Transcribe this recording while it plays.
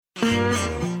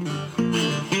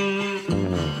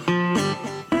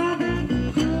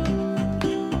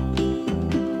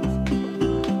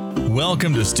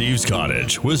Welcome to Steve's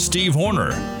Cottage with Steve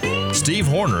Horner. Steve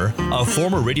Horner, a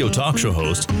former radio talk show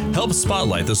host, helps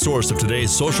spotlight the source of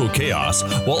today's social chaos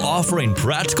while offering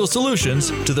practical solutions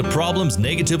to the problems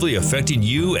negatively affecting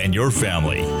you and your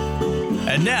family.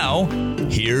 And now,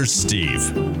 here's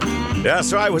Steve. Yeah,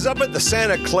 so I was up at the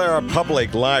Santa Clara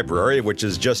Public Library, which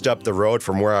is just up the road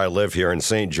from where I live here in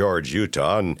St. George,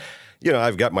 Utah, and you know,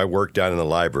 I've got my work done in the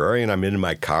library, and I'm in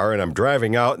my car, and I'm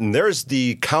driving out, and there's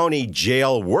the county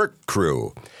jail work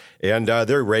crew. And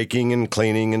they're raking and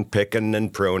cleaning and picking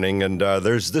and pruning, and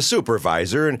there's the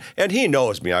supervisor, and he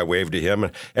knows me. I waved to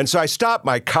him. And so I stopped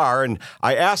my car, and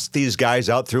I asked these guys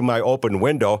out through my open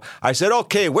window, I said,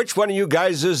 okay, which one of you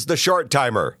guys is the short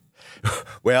timer?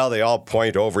 Well, they all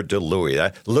point over to Louie.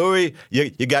 Louie,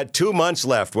 you got 2 months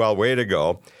left. Well, way to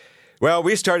go. Well,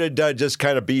 we started just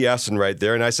kind of BSing right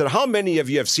there, and I said, how many of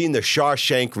you have seen the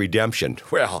Shawshank Redemption?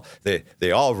 Well,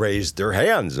 they all raised their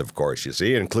hands, of course, you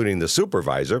see, including the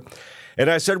supervisor.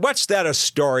 And I said, what's that a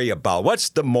story about? What's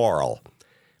the moral?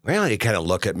 Well, he kind of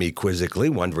looked at me quizzically,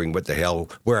 wondering what the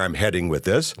hell, where I'm heading with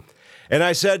this. And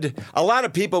I said, a lot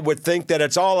of people would think that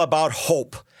it's all about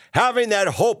hope. Having that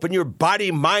hope in your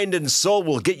body, mind, and soul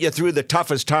will get you through the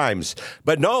toughest times.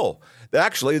 But no.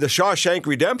 Actually, the Shawshank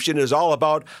Redemption is all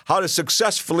about how to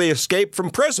successfully escape from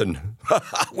prison.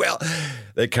 Well,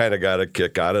 they kind of got a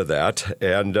kick out of that.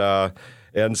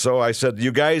 And so I said,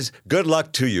 you guys, good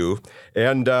luck to you.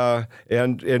 And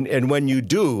when you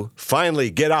do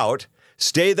finally get out,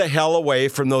 stay the hell away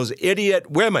from those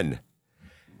idiot women.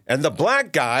 And the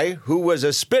black guy, who was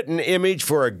a spitting image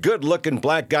for a good-looking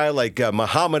black guy like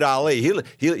Muhammad Ali,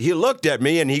 he looked at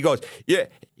me and he goes, yeah,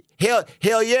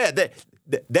 hell yeah,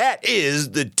 that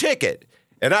is the ticket.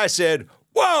 And I said,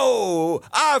 whoa,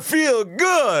 I feel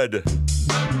good.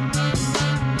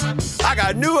 Like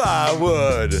I knew I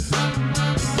would.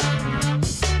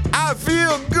 I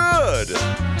feel good.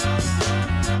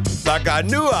 Like I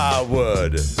knew I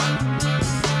would.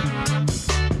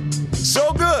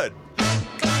 So good.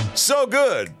 So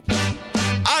good.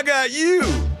 I got you.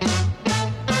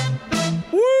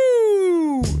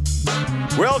 Woo!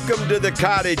 Welcome to the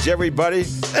cottage, everybody.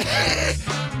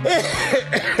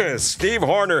 Steve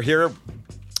Horner here.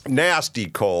 Nasty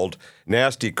cold.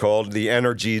 The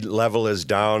energy level is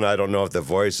down. I don't know if the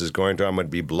voice is going to. I'm going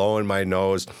to be blowing my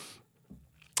nose.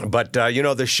 But,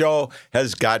 the show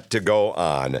has got to go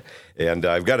on. And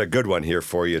I've got a good one here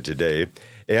for you today.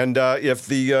 And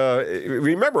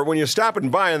remember, when you're stopping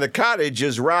by and the cottage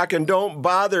is rocking, don't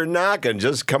bother knocking.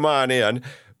 Just come on in.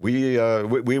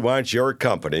 We want your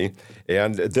company,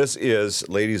 and this is,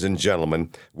 ladies and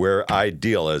gentlemen, where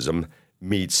idealism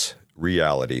meets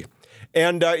reality.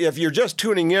 And if you're just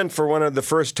tuning in for one of the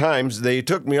first times, they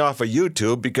took me off of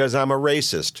YouTube because I'm a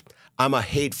racist. I'm a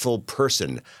hateful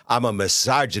person. I'm a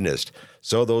misogynist.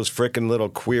 So those frickin' little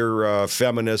queer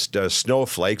feminist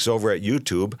snowflakes over at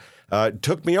YouTube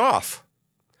took me off.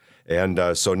 And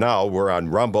so now we're on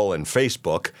Rumble and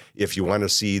Facebook if you want to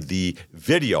see the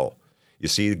video. You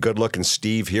see good-looking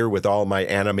Steve here with all my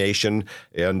animation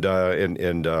and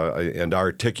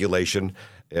articulation.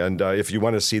 And if you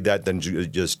want to see that, then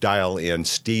just dial in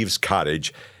Steve's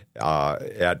Cottage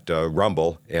at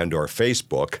Rumble and or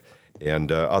Facebook.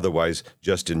 And otherwise,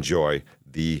 just enjoy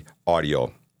the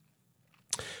audio.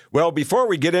 Well, before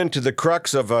we get into the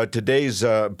crux of today's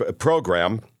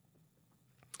program,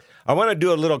 I want to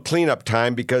do a little cleanup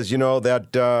time because,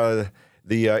 that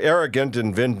the arrogant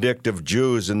and vindictive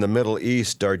Jews in the Middle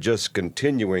East are just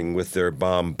continuing with their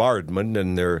bombardment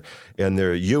and their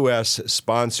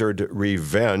U.S.-sponsored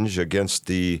revenge against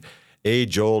the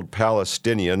age-old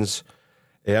Palestinians.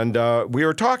 And we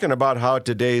were talking about how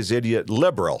today's idiot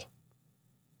liberal,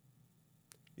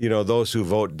 those who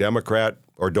vote Democrat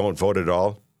or don't vote at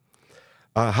all,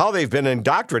 how they've been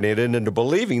indoctrinated into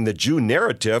believing the Jew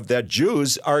narrative that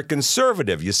Jews are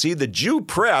conservative. You see, the Jew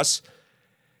press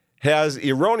has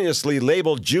erroneously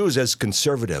labeled Jews as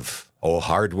conservative. Oh,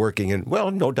 hardworking and, well,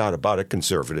 no doubt about it,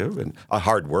 conservative and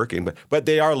hardworking, but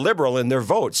they are liberal in their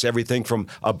votes, everything from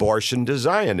abortion to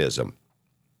Zionism.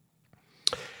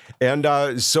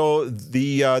 And so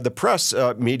the press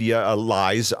media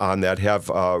lies on that have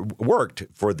worked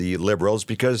for the liberals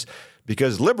because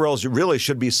liberals really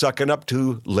should be sucking up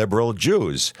to liberal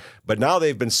Jews. But now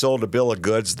they've been sold a bill of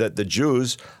goods that the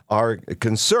Jews are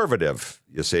conservative,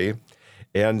 you see.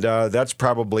 And that's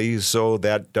probably so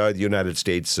that the United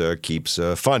States keeps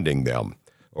funding them,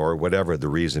 or whatever the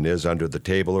reason is, under the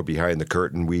table or behind the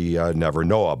curtain. We never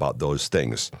know about those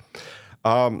things.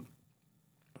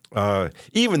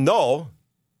 Even though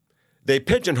they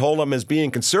pigeonhole them as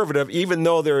being conservative, even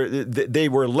though they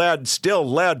were still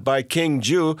led by King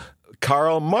Jew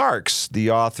Karl Marx, the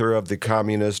author of the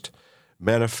Communist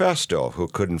Manifesto, who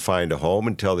couldn't find a home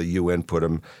until the UN put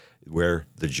him where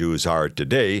the Jews are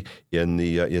today in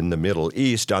the Middle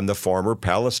East on the former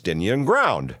Palestinian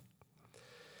ground.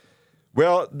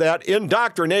 Well, that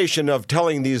indoctrination of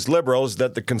telling these liberals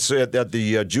that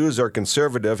the Jews are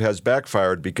conservative has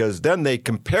backfired, because then they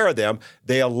compare them.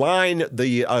 They align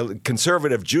the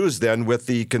conservative Jews then with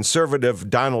the conservative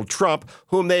Donald Trump,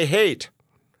 whom they hate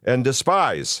and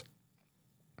despise.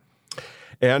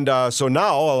 And so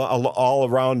now all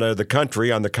around the country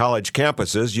on the college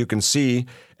campuses, you can see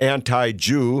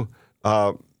anti-Jew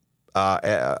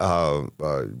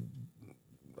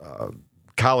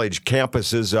college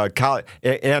campuses,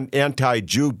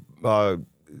 anti-Jew,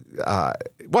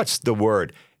 what's the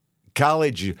word?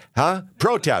 College,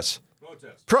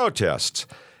 Protests.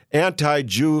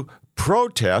 Anti-Jew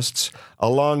protests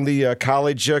along the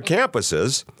college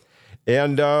campuses.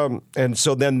 And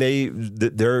so then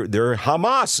they're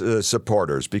Hamas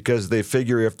supporters, because they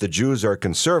figure if the Jews are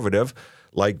conservative,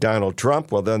 like Donald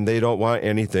Trump, well, then they don't want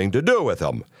anything to do with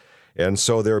them. And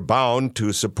so they're bound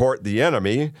to support the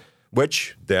enemy,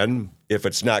 which then, if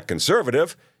it's not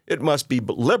conservative, it must be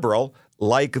liberal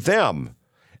like them.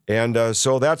 And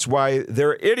so that's why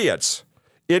they're idiots.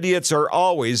 Idiots are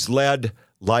always led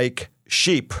like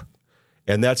sheep.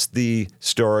 And that's the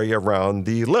story around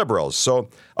the liberals. So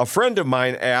a friend of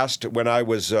mine asked, when I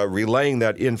was relaying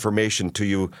that information to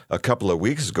you a couple of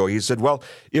weeks ago, he said, well,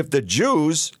 if the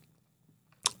Jews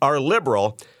are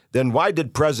liberal, then why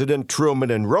did President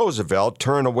Truman and Roosevelt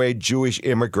turn away Jewish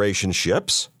immigration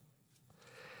ships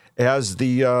as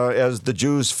the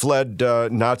Jews fled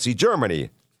Nazi Germany?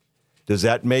 Does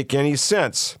that make any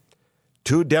sense?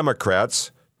 Two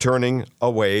Democrats turning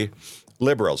away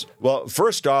liberals. Well,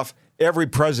 first off, every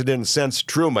president since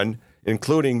Truman,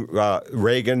 including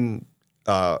Reagan,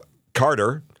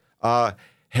 Carter,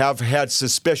 have had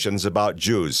suspicions about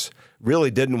Jews. Really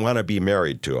didn't want to be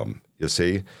married to them, you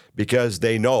see, because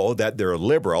they know that they're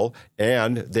liberal,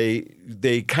 and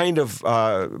they kind of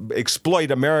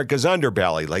exploit America's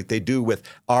underbelly, like they do with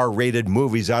R-rated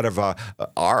movies out of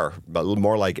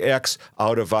more like X,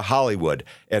 out of Hollywood,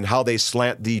 and how they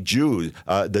slant the Jew,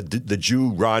 the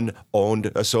Jew-run,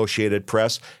 owned Associated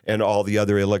Press and all the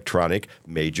other electronic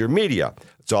major media.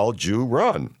 It's all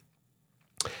Jew-run.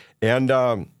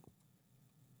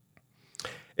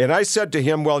 And I said to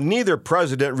him, well, neither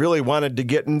president really wanted to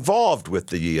get involved with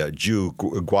the Jew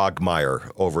quagmire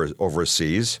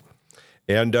overseas.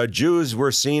 And Jews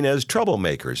were seen as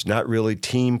troublemakers, not really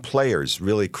team players,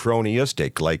 really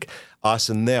cronyistic, like us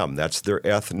and them. That's their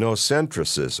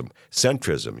centrism,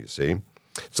 you see.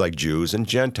 It's like Jews and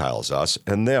Gentiles, us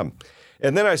and them.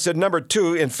 And then I said, number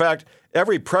two, in fact,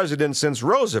 every president since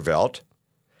Roosevelt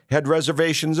had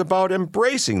reservations about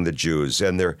embracing the Jews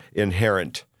and their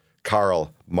inherent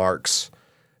Karl Marx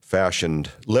fashioned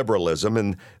liberalism,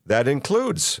 and that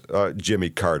includes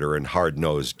Jimmy Carter and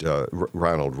hard-nosed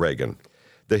Ronald Reagan.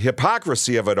 The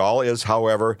hypocrisy of it all is,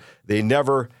 however, they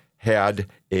never had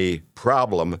a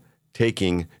problem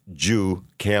taking Jew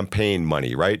campaign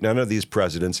money, right? None of these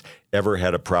presidents ever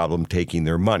had a problem taking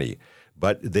their money,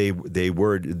 but they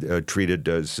were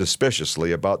treated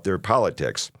suspiciously about their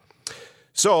politics.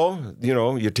 So,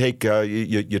 you take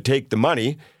the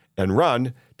money and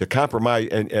run to compromise,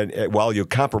 and while you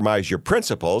compromise your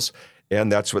principles,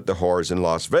 and that's what the whores in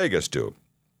Las Vegas do.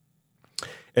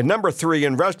 And number three,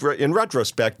 in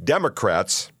retrospect,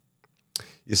 Democrats,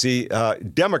 you see,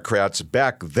 Democrats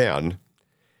back then,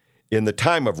 in the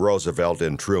time of Roosevelt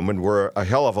and Truman, were a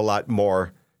hell of a lot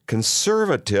more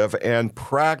conservative and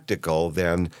practical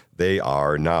than they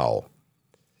are now.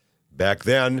 Back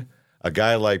then, a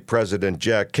guy like President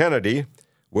Jack Kennedy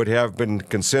would have been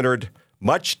considered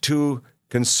much too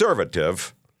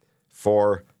conservative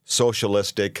for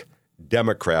socialistic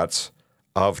Democrats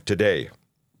of today.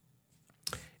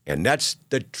 And that's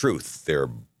the truth there,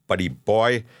 buddy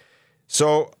boy.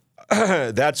 So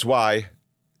that's why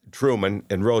Truman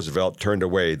and Roosevelt turned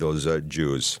away those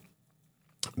Jews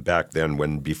back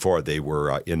then, before they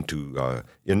were into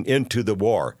the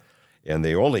war. And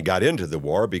they only got into the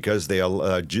war because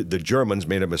the Germans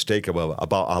made a mistake about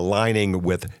aligning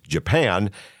with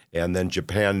Japan. And then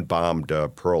Japan bombed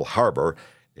Pearl Harbor,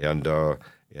 and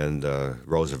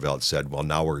Roosevelt said, well,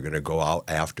 now we're going to go out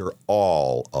after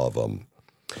all of them.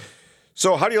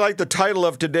 So how do you like the title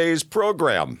of today's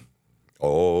program?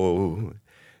 Oh,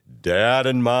 Dad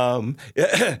and Mom.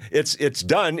 It's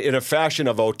done in a fashion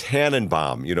of O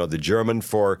Tannenbaum, the German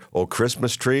for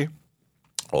Christmas tree.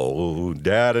 Oh,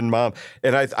 Dad and Mom.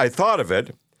 And I thought of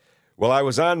it Well, I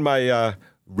was on my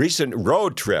recent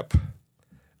road trip.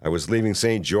 I was leaving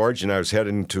St. George, and I was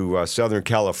heading to Southern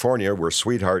California, where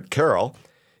sweetheart Carol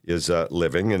is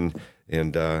living,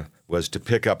 and was to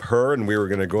pick up her, and we were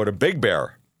going to go to Big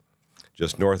Bear,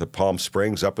 just north of Palm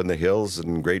Springs, up in the hills,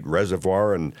 and great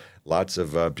reservoir and lots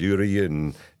of beauty,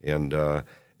 and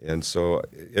so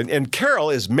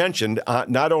Carol is mentioned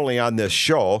not only on this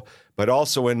show but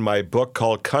also in my book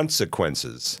called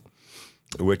Consequences,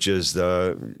 which is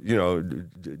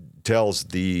tells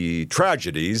the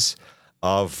tragedies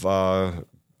of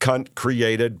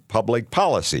cunt-created public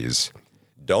policies.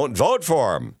 Don't vote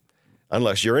for them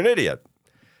unless you're an idiot,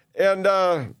 and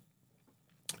so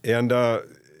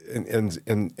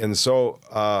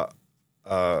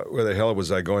where the hell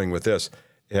was I going with this?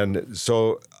 And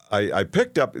so I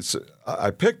picked up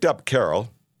Carol.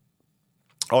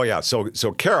 Oh yeah,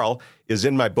 so Carol is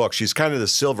in my book. She's kind of the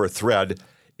silver thread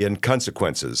in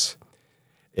Consequences,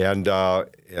 and that's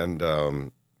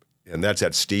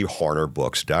at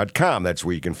stevehornerbooks.com. That's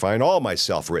where you can find all my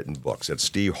self-written books, at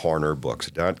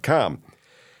stevehornerbooks.com.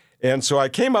 And so I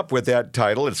came up with that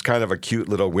title. It's kind of a cute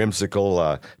little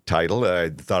whimsical title that I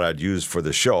thought I'd use for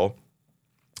the show.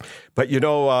 But,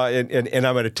 and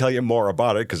I'm going to tell you more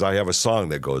about it because I have a song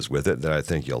that goes with it that I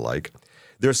think you'll like.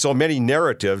 There's so many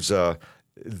narratives that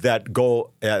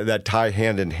tie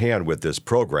hand in hand with this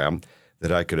program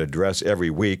that I could address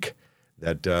every week,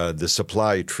 that the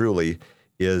supply truly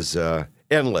is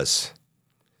endless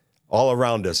all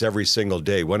around us every single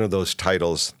day. One of those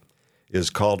titles is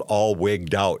called All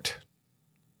Wigged Out.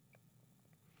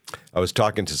 I was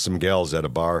talking to some gals at a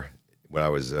bar when I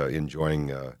was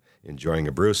enjoying a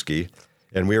brewski,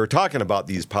 and we were talking about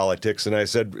these politics, and I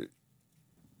said,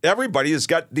 everybody has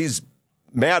got these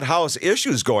madhouse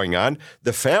issues going on.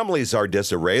 The families are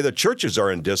disarray. The churches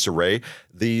are in disarray.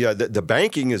 The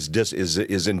banking is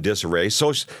in disarray.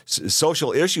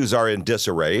 Social issues are in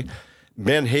disarray.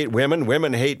 Men hate women.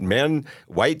 Women hate men.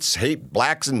 Whites hate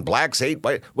blacks, and blacks hate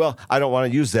white. Well, I don't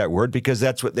want to use that word because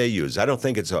that's what they use. I don't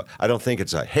think it's a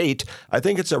hate. I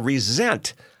think it's a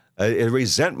resentment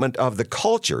of the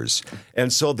cultures.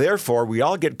 And so therefore we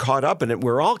all get caught up in it.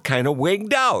 We're all kind of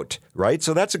wigged out, right?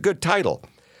 So that's a good title.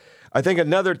 I think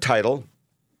another title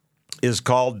is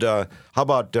called, how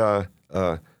about the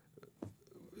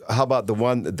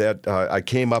one that I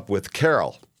came up with,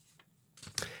 Carol.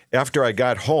 After I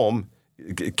got home,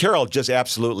 Carol just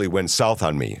absolutely went south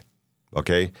on me,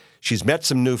 okay? She's met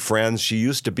some new friends. She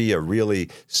used to be a really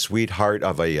sweetheart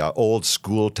of a old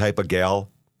school type of gal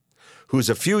who's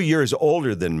a few years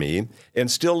older than me and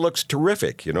still looks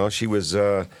terrific. She was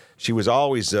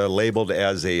always labeled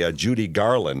as a Judy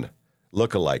Garland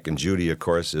lookalike, and Judy, of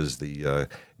course, is the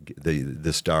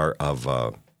star of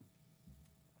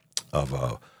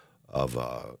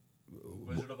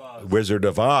Wizard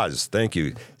of Oz. Thank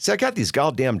you. See, I got these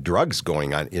goddamn drugs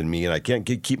going on in me, and I can't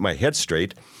keep my head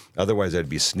straight. Otherwise, I'd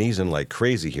be sneezing like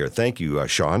crazy here. Thank you,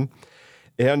 Sean.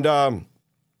 And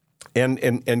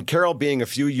Carol, being a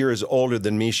few years older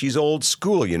than me, she's old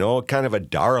school, kind of a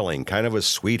darling, kind of a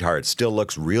sweetheart. Still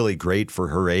looks really great for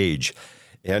her age.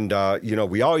 And,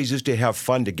 we always used to have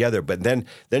fun together. But then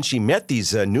she met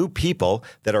these new people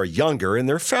that are younger, and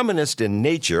they're feminist in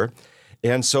nature.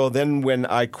 And so then when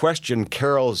I questioned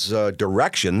Carol's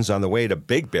directions on the way to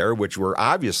Big Bear, which were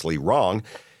obviously wrong,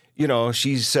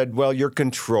 she said, well, you're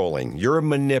controlling, you're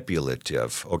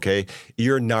manipulative, okay?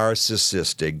 You're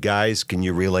narcissistic. Guys, can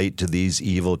you relate to these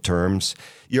evil terms?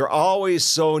 You're always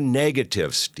so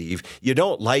negative, Steve. You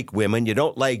don't like women. You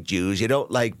don't like Jews. You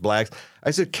don't like blacks. I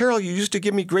said, Carol, you used to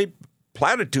give me great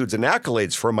platitudes and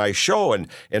accolades for my show and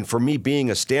for me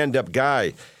being a stand-up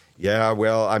guy. Yeah,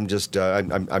 well, I'm just,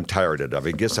 I'm tired of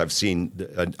it. I guess I've seen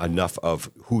enough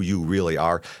of who you really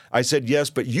are. I said,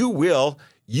 yes, but you will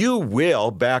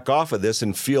back off of this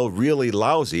and feel really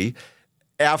lousy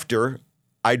after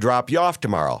I drop you off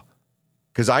tomorrow,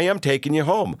 because I am taking you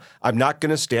home. I'm not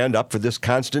going to stand up for this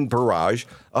constant barrage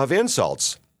of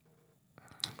insults.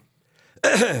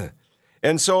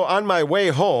 And so on my way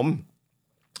home,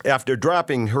 after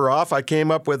dropping her off, I came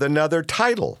up with another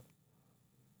title.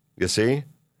 You see?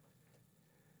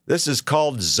 This is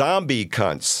called Zombie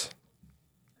Cunts.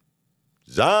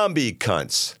 Zombie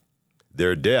cunts.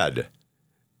 They're dead,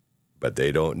 but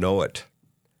they don't know it.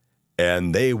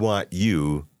 And they want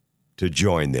you to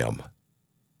join them.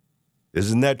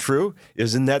 Isn't that true?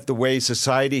 Isn't that the way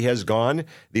society has gone?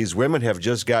 These women have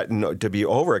just gotten to be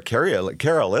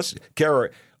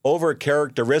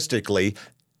over-characteristically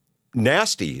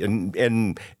nasty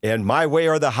and my way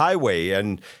or the highway.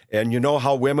 And you know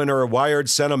how women are wired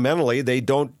sentimentally. They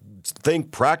don't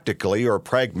think practically or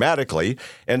pragmatically.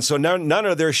 And so none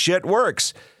of their shit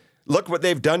works. Look what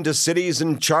they've done to cities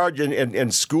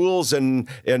and schools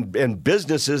and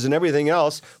businesses and everything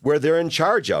else where they're in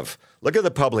charge of. Look at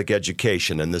the public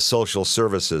education and the social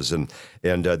services and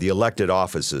the elected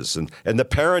offices and the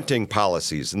parenting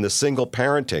policies and the single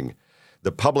parenting,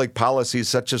 the public policies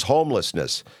such as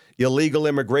homelessness, illegal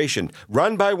immigration,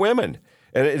 run by women.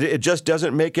 And it just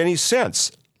doesn't make any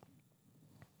sense.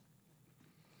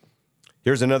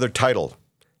 Here's another title,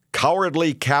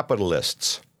 Cowardly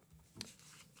Capitalists.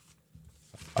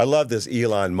 I love this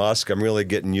Elon Musk. I'm really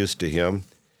getting used to him.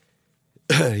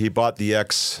 He bought the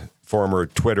former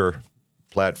Twitter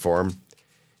platform.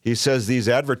 He says these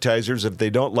advertisers, if they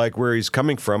don't like where he's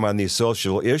coming from on these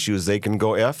social issues, they can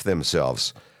go F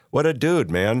themselves. What a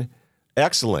dude, man.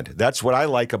 Excellent. That's what I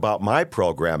like about my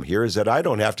program here is that I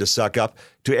don't have to suck up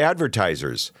to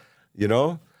advertisers. You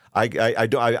know,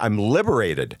 I'm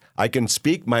liberated. I can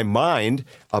speak my mind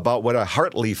about what I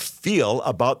heartily feel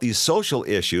about these social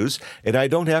issues, and I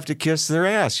don't have to kiss their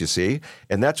ass, you see.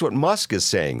 And that's what Musk is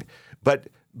saying. But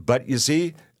you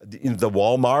see, the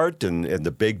Walmart and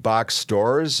the big box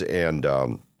stores and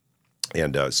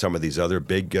some of these other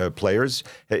big players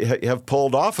have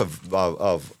pulled off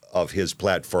of his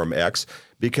platform X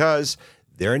because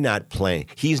they're not playing.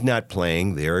 He's not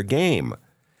playing their game.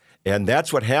 And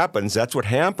that's what happens. That's what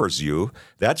hampers you.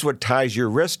 That's what ties your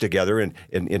wrists together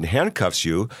and handcuffs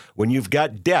you when you've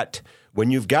got debt,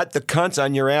 when you've got the cunts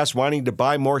on your ass wanting to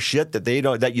buy more shit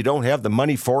that you don't have the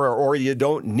money for or you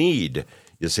don't need,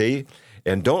 you see?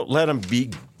 And don't let them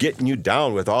be getting you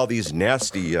down with all these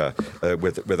nasty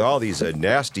with all these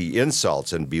nasty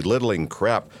insults and belittling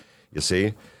crap, you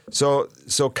see? So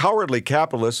cowardly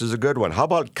capitalist is a good one. How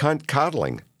about cunt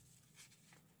coddling?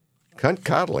 Cunt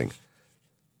coddling.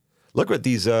 Look what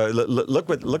these look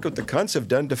what the cunts have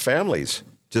done to families,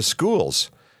 to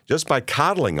schools, just by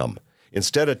coddling them.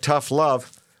 Instead of tough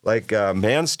love, like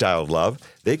man-style love,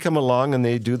 they come along and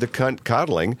they do the cunt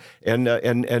coddling, and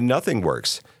nothing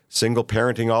works. Single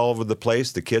parenting all over the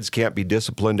place. The kids can't be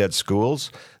disciplined at schools.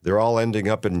 They're all ending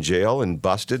up in jail and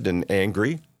busted and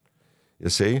angry. You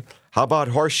see? How about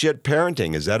horseshit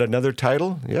parenting? Is that another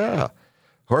title? Yeah.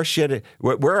 Horseshit.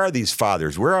 Where are these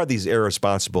fathers? Where are these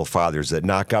irresponsible fathers that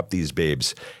knock up these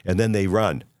babes and then they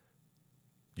run?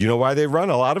 You know why they run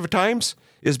a lot of times?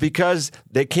 Is because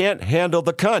they can't handle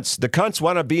the cunts. The cunts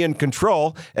want to be in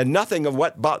control, and nothing of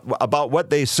about what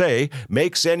they say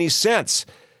makes any sense.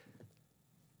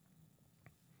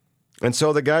 And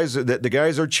so the guys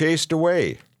are chased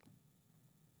away.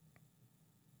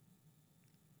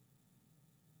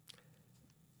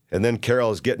 And then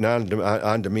Carol is getting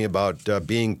on to me about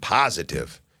being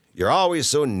positive. You're always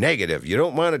so negative. You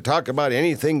don't want to talk about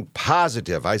anything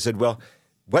positive. I said, well,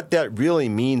 what that really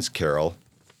means, Carol,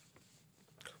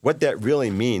 what that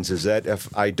really means is that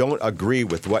if I don't agree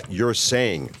with what you're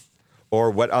saying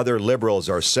or what other liberals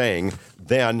are saying,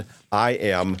 then I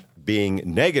am being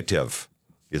negative,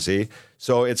 you see?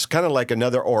 So it's kind of like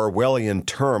another Orwellian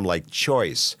term like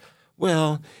choice.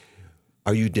 Well,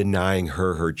 are you denying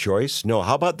her choice? No.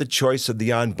 How about the choice of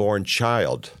the unborn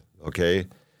child? Okay,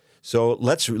 so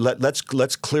let's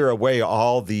clear away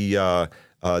all the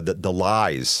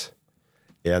lies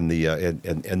and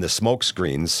the smoke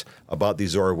screens about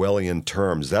these Orwellian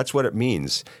terms. That's what it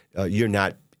means.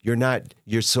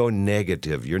 You're so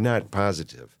negative. You're not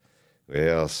positive.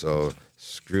 Well, so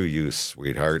screw you,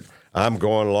 sweetheart. I'm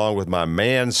going along with my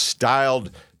man-styled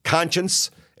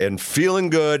conscience and feeling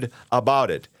good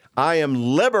about it. I am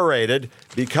liberated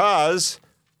because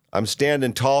I'm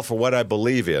standing tall for what I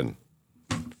believe in.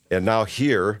 And now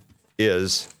here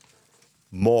is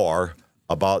more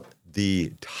about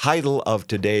the title of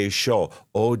today's show,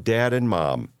 Oh, Dad and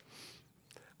Mom.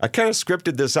 I kind of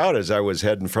scripted this out as I was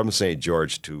heading from St.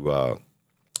 George to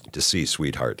see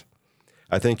Sweetheart.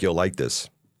 I think you'll like this.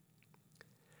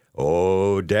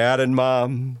 Oh, Dad and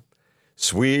Mom,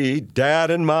 sweet Dad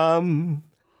and Mom,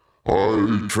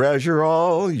 I treasure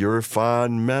all your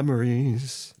fond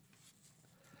memories.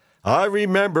 I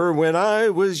remember when I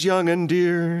was young and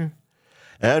dear,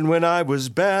 and when I was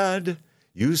bad,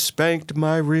 you spanked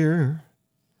my rear.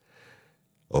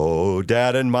 Oh,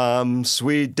 Dad and Mom,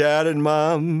 sweet Dad and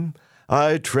Mom,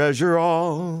 I treasure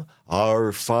all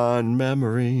our fond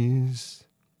memories.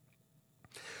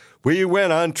 We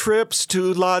went on trips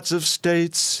to lots of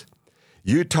states.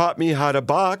 You taught me how to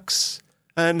box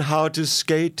and how to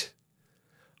skate.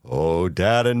 Oh,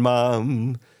 Dad and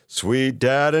Mom, sweet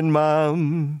Dad and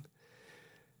Mom,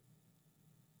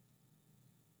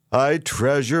 I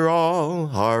treasure all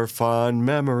our fond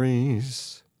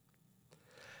memories.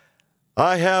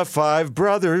 I have 5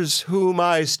 brothers whom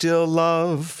I still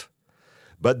love,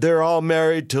 but they're all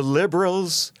married to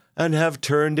liberals and have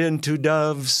turned into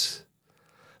doves.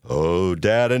 Oh,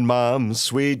 Dad and Mom,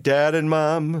 sweet Dad and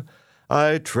Mom,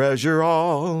 I treasure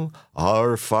all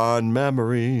our fond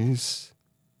memories.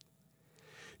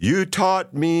 You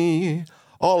taught me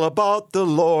all about the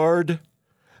Lord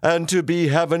and to be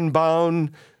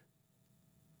heaven-bound.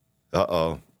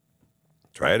 Try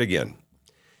it again.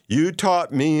 You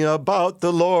taught me about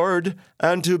the Lord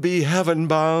and to be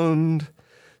heaven-bound.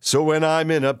 So when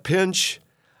I'm in a pinch,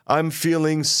 I'm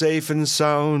feeling safe and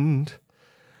sound.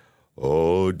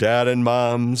 Oh, Dad and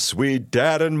Mom, sweet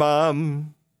Dad and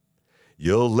Mom,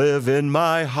 you'll live in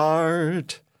my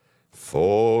heart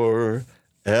forever.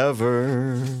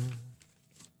 Isn't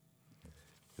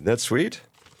that sweet?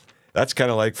 That's kind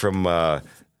of like from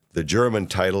the German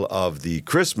title of the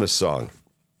Christmas song,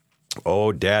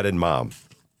 Oh, Dad and Mom.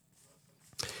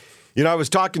 You know, I was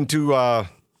talking to,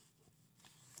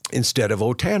 instead of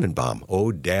Oh, Tannenbaum,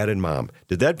 Oh, Dad and Mom.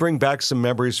 Did that bring back some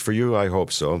memories for you? I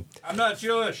hope so. I'm not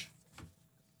Jewish.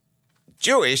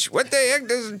 Jewish? What the heck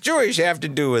does Jewish have to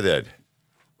do with it?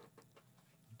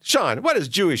 Sean, what does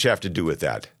Jewish have to do with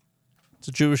that? It's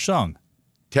a Jewish song.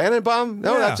 Tannenbaum?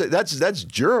 No, Yeah. that's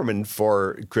German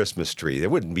for Christmas tree. It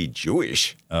wouldn't be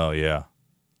Jewish. Oh, yeah.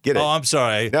 Get it? Oh, I'm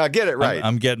sorry. No, get it right.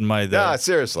 I'm getting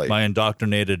seriously. my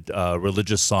indoctrinated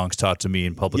religious songs taught to me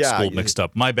in public school mixed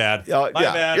up. My bad. My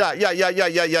bad.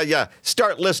 Yeah.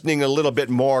 Start listening a little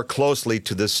bit more closely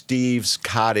to the Steve's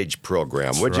Cottage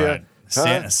program, would you? Right.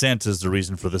 Huh? Santa's the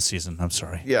reason for this season. I'm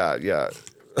sorry. Yeah.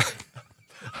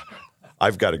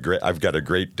 I've got a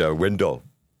great window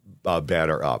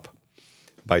banner up.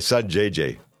 My son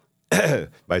JJ,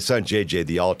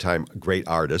 the all-time great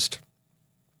artist,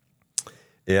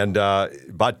 and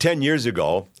about 10 years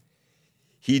ago,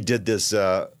 he did this.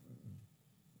 I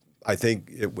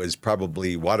think it was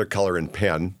probably watercolor and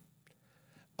pen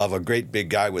of a great big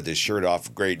guy with his shirt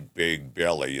off, great big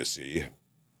belly, you see.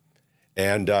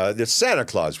 And there's Santa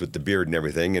Claus with the beard and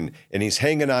everything, and he's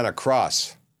hanging on a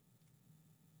cross.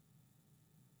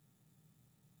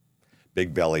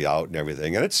 Big belly out and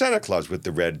everything. And it's Santa Claus with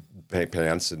the red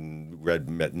pants and red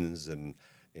mittens, and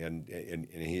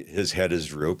his head is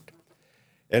drooped.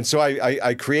 And so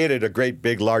I created a great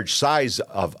big large size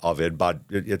of it, but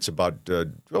it's about,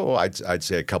 I'd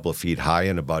say a couple of feet high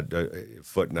and about a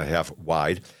foot and a half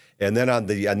wide. And then on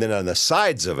the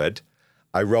sides of it,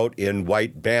 I wrote in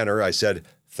white banner, I said,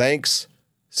 "Thanks,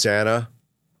 Santa."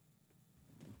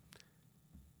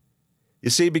 You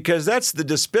see, because that's the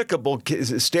despicable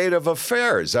state of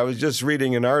affairs. I was just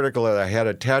reading an article that I had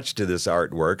attached to this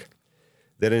artwork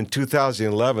that in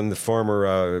 2011, the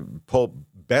former Pope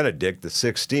Benedict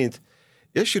XVI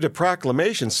issued a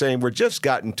proclamation saying we're just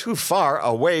gotten too far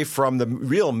away from the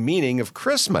real meaning of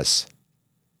Christmas.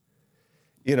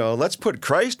 You know, let's put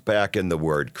Christ back in the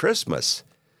word Christmas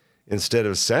instead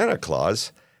of Santa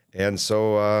Claus. And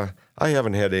so I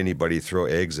haven't had anybody throw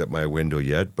eggs at my window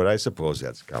yet, but I suppose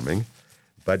that's coming.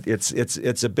 But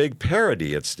it's a big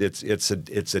parody. It's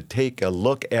a take a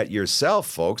look at yourself,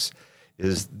 folks.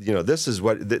 This is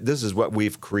what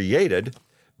we've created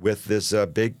with this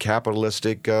big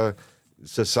capitalistic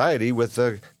society with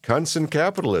cunts and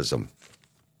capitalism.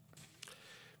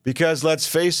 Because let's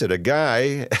face it,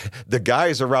 the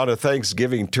guys around a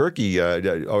Thanksgiving turkey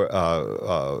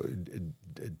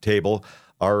table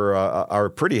are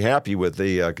pretty happy with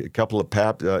a couple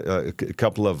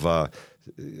of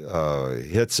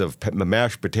hits of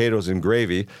mashed potatoes and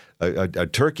gravy, a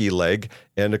turkey leg,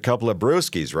 and a couple of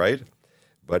brewskis, right?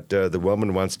 But the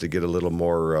woman wants to get a little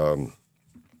more,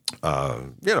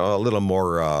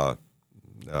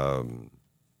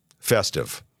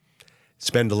 festive,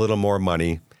 spend a little more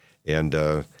money, and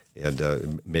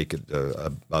make it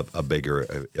a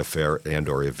bigger affair and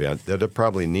or event that it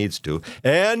probably needs to.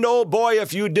 And oh boy,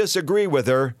 if you disagree with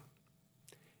her,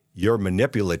 you're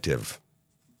manipulative.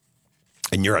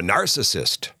 And you're a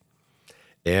narcissist,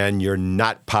 and you're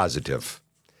not positive.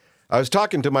 I was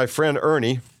talking to my friend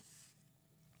Ernie,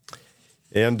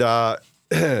 and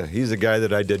he's a guy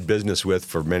that I did business with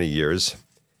for many years.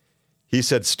 He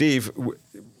said, "Steve,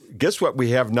 guess what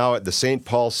we have now at the St.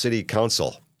 Paul City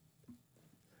Council?"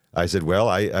 I said, "Well,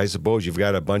 I suppose you've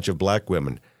got a bunch of black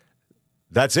women."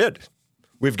 "That's it.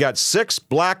 We've got 6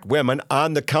 black women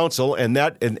on the council, and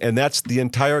that's the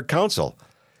entire council."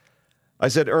 I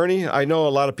said, "Ernie, I know a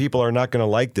lot of people are not going to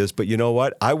like this, but you know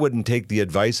what? I wouldn't take the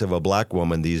advice of a black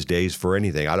woman these days for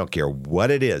anything. I don't care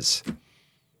what it is.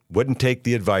 Wouldn't take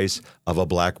the advice of a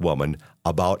black woman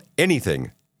about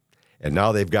anything." And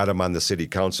now they've got them on the city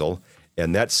council,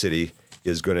 and that city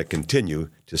is going to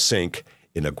continue to sink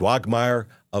in a quagmire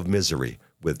of misery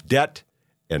with debt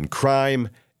and crime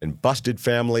and busted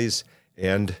families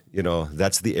And,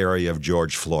 that's the area of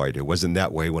George Floyd. It wasn't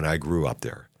that way when I grew up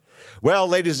there. Well,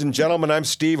 ladies and gentlemen, I'm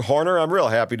Steve Horner. I'm real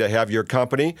happy to have your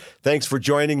company. Thanks for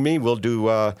joining me. We'll do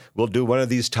one of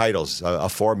these titles,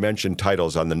 aforementioned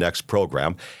titles, on the next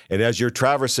program. And as you're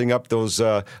traversing up those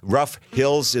rough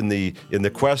hills in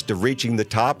the quest of reaching the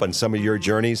top on some of your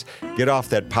journeys, get off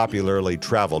that popularly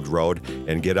traveled road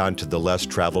and get onto the less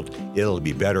traveled. It'll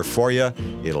be better for you.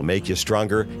 It'll make you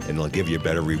stronger, and it'll give you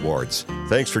better rewards.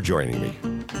 Thanks for joining me.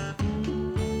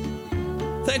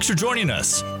 Thanks for joining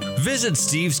us. Visit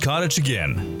Steve's Cottage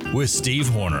again with Steve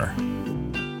Horner.